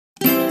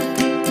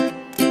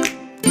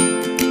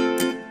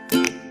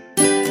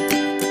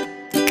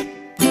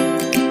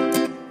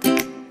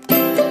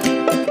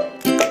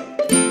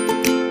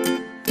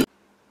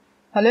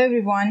Hello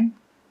everyone,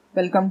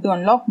 welcome to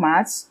Unlock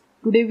Maths.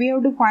 Today we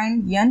have to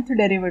find nth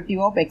derivative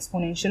of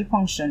exponential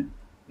function.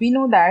 We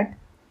know that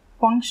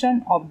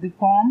function of the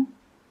form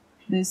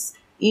this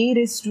a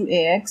raised to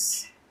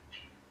ax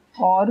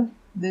or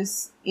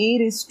this a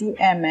raised to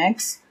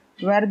mx,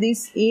 where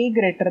this a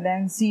greater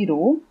than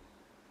 0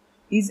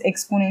 is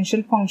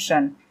exponential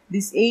function.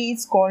 This a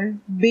is called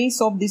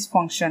base of this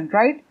function,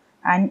 right?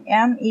 And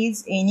m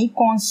is any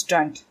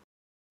constant.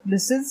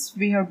 This is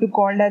we have to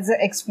call as an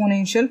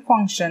exponential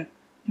function.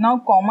 Now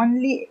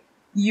commonly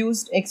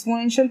used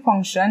exponential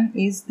function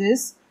is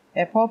this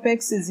f of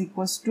x is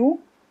equals to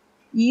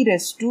e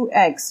raised to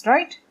x,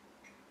 right?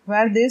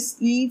 Where this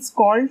e is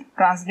called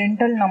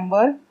transcendental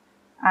number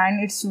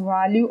and its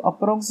value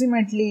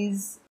approximately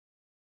is.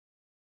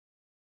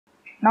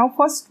 Now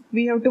first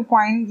we have to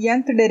find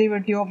nth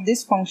derivative of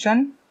this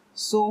function.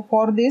 So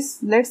for this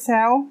let's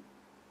have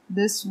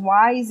this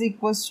y is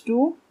equals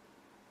to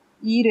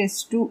e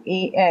raised to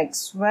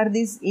ax, where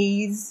this a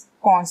is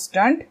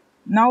constant.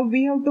 Now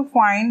we have to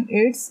find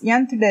its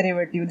nth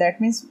derivative. That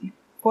means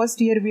first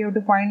here we have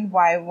to find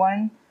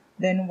y1,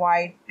 then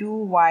y2,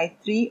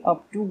 y3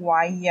 up to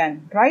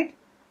yn, right?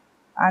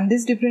 And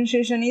this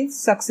differentiation is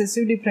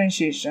successive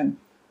differentiation.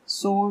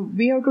 So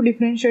we have to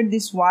differentiate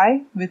this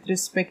y with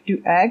respect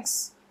to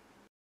x.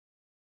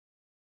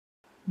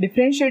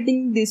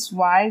 Differentiating this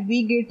y,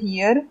 we get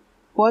here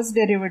first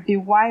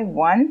derivative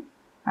y1,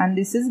 and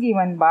this is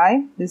given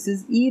by this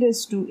is e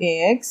raised to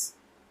ax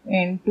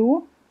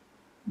into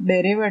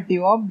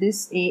derivative of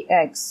this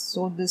ax.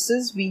 So this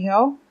is we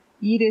have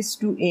e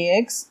raised to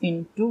ax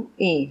into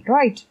a,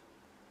 right?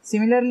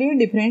 Similarly,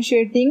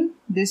 differentiating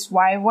this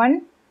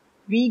y1,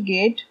 we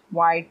get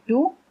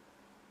y2.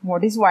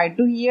 What is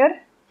y2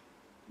 here?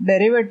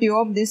 Derivative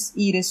of this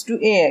e raised to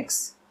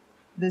ax.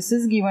 This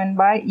is given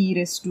by e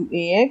raised to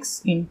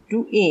ax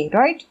into a,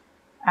 right?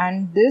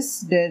 And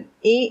this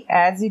a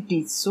as it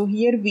is. So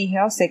here we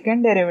have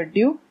second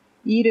derivative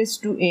e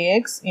raised to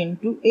ax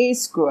into a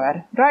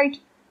square, right?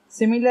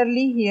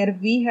 Similarly, here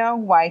we have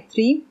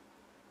y3.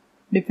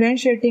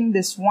 Differentiating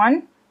this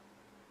one,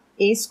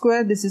 a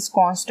square, this is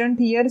constant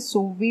here, so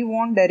we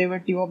want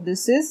derivative of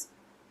this is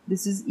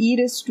e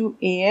raised to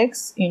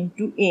ax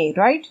into a,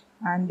 right?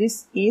 And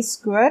this a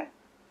square,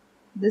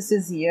 this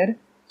is here,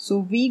 so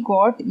we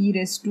got e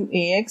raised to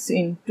ax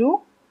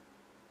into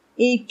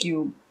a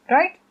cube,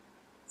 right?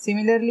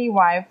 Similarly,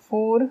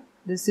 y4,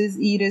 this is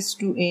e raised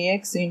to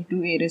ax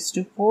into a raised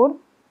to 4.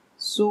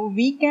 So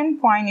we can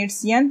find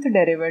its nth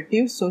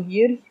derivative. So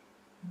here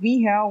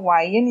we have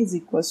yn is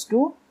equals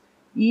to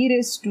e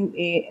raised to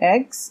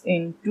ax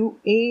into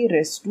a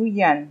raised to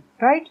n,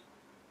 right?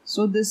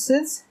 So this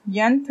is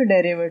nth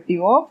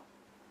derivative of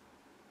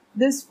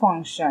this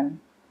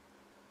function.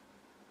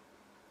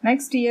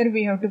 Next here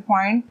we have to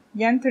find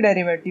nth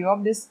derivative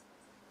of this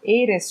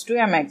a raised to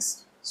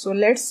mx. So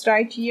let's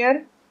write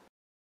here.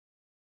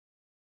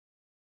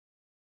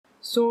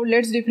 So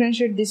let's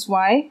differentiate this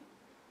y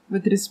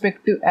with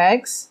respect to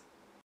x.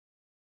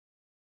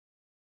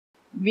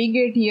 We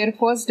get here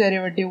first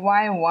derivative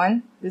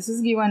y1. This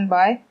is given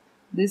by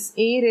this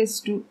a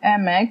raised to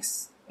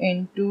mx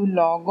into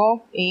log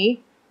of a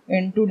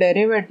into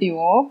derivative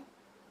of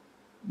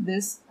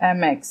this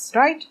mx,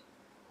 right?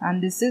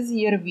 And this is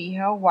here we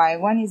have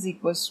y1 is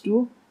equals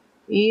to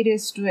a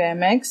raised to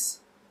mx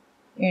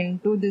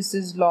into this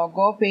is log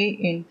of a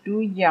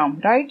into m,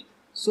 right?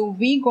 So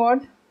we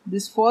got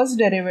this first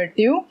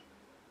derivative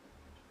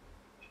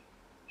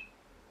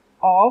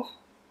of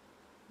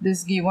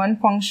this given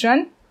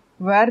function,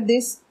 where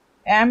this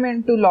m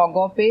into log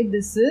of a,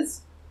 this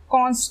is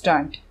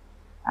constant,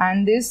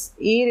 and this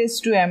a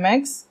raised to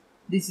mx,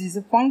 this is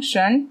a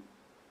function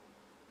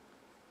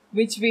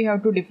which we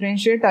have to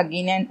differentiate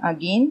again and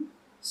again.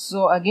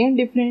 So again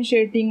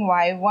differentiating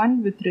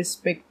y1 with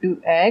respect to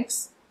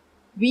x,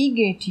 we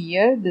get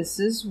here this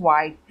is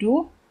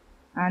y2,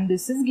 and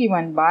this is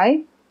given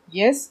by,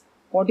 yes,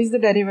 what is the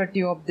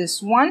derivative of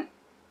this one?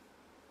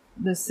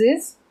 This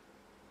is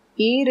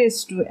a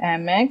raised to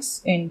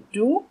mx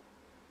into,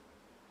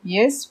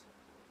 yes,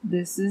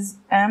 this is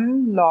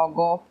m log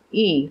of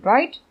a,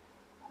 right?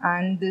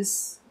 And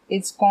this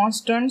is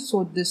constant,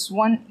 so this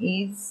one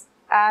is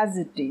as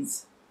it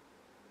is.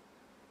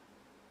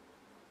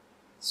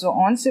 So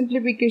on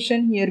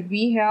simplification here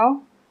we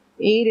have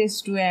a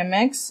raised to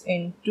mx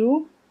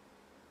into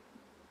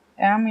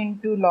m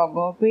into log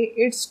of a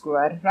its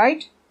square,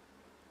 right?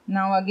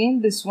 Now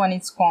again this one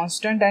is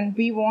constant and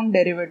we want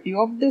derivative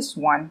of this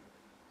one.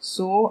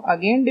 So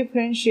again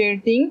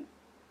differentiating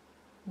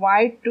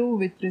y2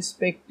 with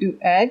respect to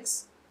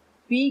x,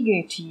 we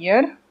get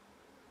here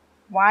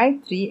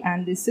y3,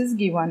 and this is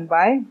given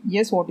by,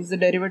 yes, what is the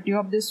derivative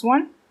of this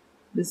one?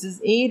 This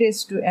is a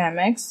raised to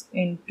mx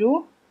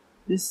into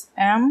this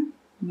m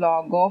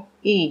log of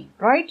a,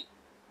 right?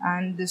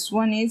 And this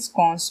one is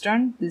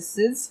constant, this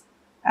is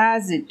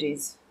as it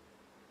is.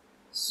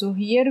 So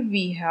here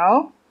we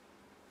have,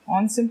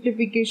 on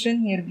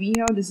simplification, here we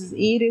have this is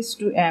a raised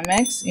to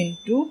mx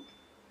into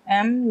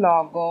m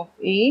log of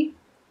a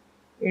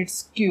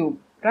its cube,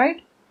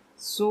 right?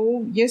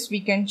 So yes, we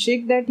can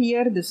check that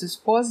here. This is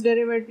first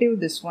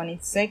derivative, this one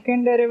is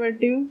second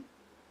derivative,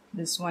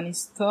 this one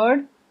is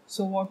third.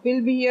 So what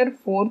will be here?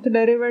 Fourth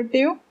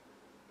derivative.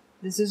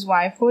 This is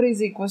y4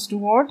 is equals to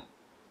what?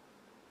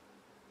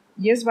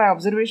 Yes, by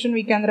observation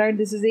we can write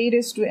this is a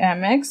raised to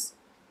mx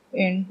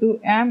into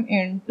m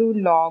into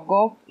log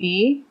of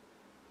a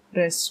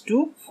raised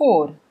to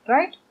 4,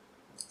 right?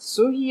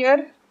 So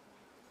here,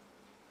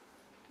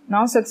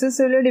 now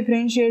successively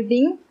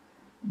differentiating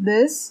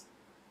this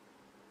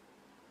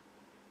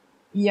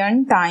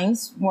n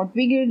times, what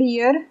we get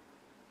here,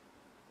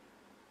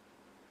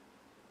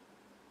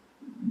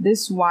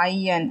 this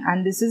yn,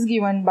 and this is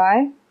given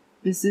by,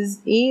 this is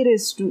a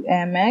raised to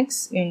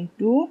mx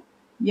into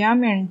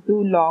m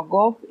into log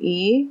of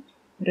a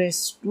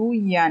raised to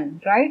n,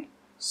 right?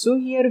 So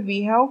here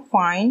we have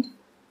find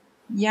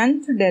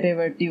nth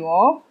derivative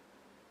of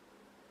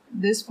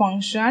this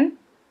function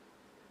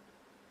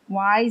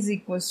y is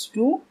equals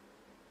to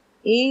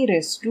a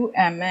raised to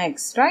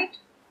mx, right?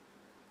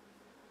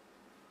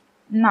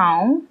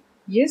 Now,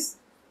 yes,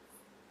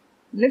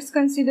 let's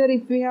consider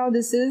if we have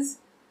this is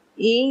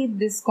a,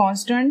 this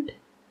constant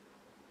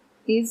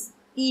is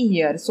e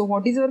here. So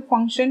what is our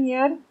function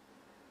here?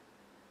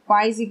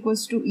 Y is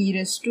equals to e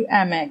raised to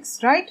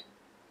mx, right?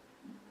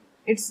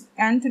 Its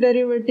nth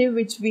derivative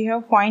which we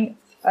have find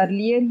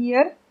earlier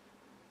here.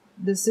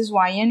 This is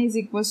yn is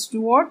equals to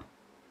what?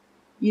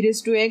 E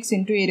raised to x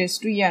into a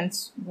raised to n.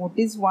 What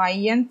is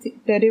ynth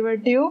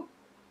derivative?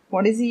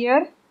 What is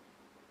here?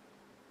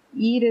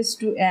 E raised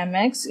to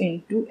mx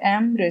into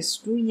m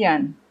raised to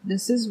n.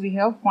 This is we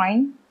have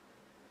find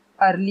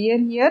earlier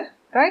here,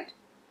 right?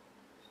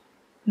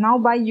 Now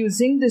by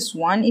using this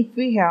one, if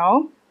we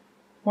have,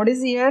 what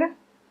is here?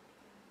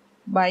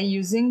 By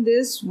using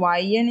this,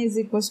 yn is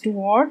equals to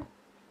what?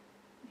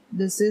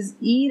 This is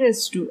e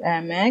raised to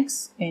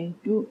mx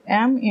into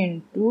m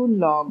into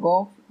log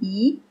of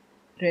e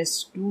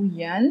raised to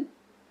n.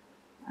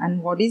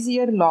 And what is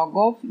here? Log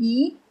of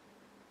e?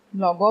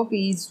 Log of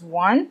e is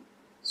 1.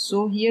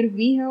 So here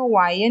we have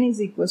yn is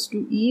equals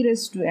to e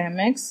raised to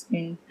mx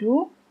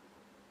into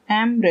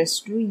m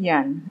raised to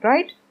n,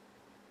 right?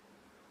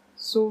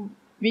 So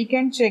we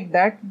can check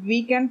that.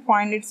 We can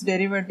find its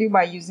derivative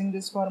by using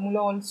this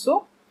formula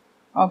also.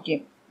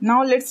 Okay,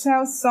 now let's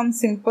have some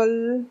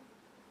simple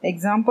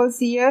examples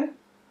here.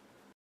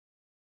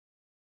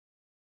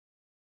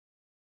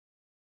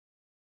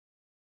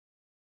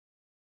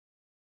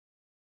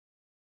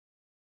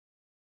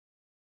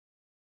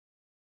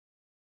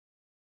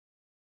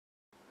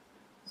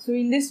 So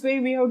in this way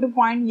we have to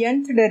find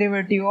nth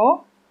derivative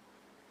of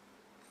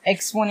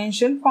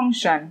exponential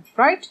function,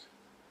 right?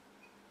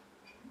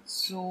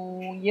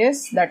 So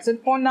yes, that's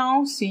it for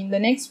now. See you in the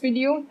next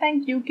video.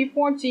 Thank you. Keep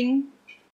watching.